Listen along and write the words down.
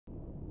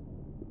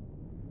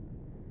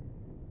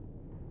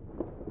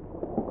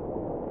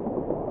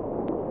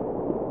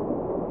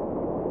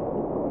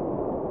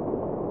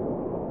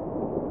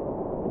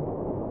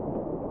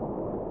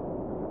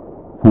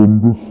From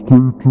the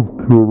state of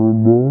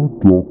Kerala,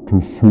 Dr.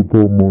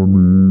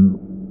 Sudhamani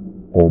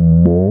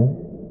Amma,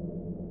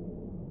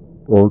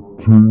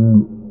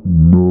 Acting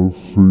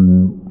Nursing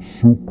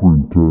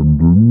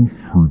Superintendent,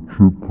 Sri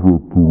Chitra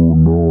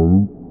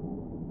Tirunal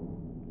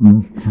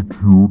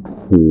Institute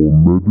for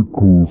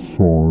Medical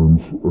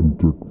Science and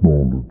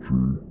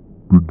Technology.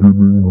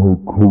 Beginning her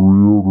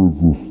career as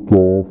a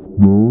staff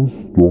nurse,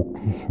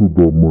 Dr.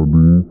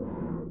 Sudhamani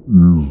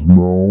is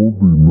now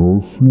the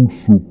nursing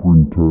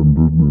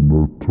superintendent in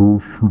a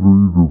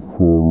tertiary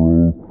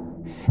referral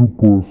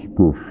super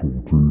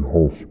specialty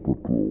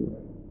hospital.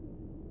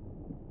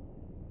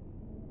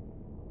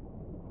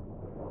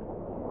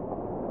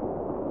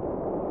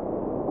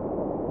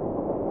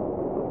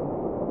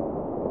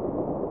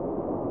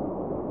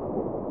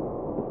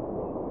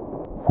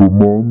 From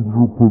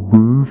Andhra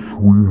Pradesh,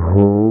 we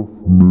have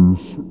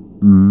Miss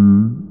A.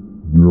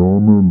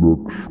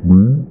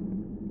 Jnanalakshmi,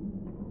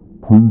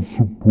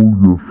 Principal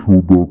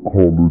Yashoda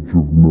College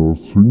of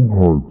Nursing,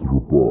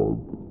 Hyderabad.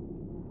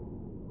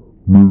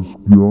 Ms.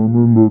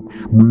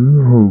 Jnanalakshmi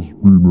has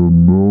been a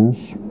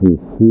nurse for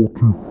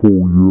 44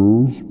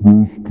 years,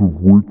 most of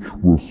which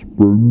were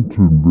spent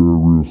in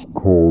various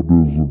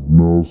cadres of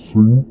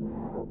nursing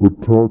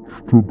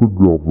attached to the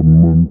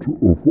government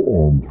of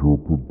Andhra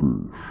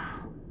Pradesh.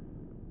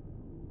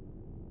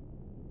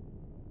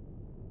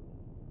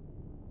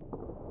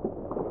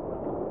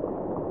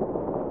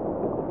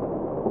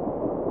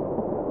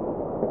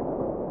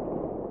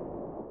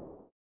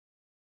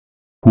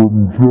 From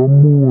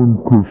Jammu and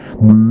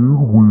Kashmir,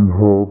 we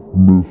have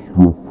Ms.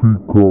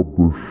 Rafiqa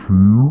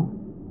Bashir,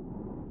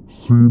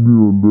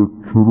 Senior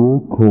Lecturer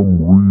cum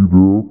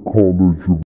Reader, College of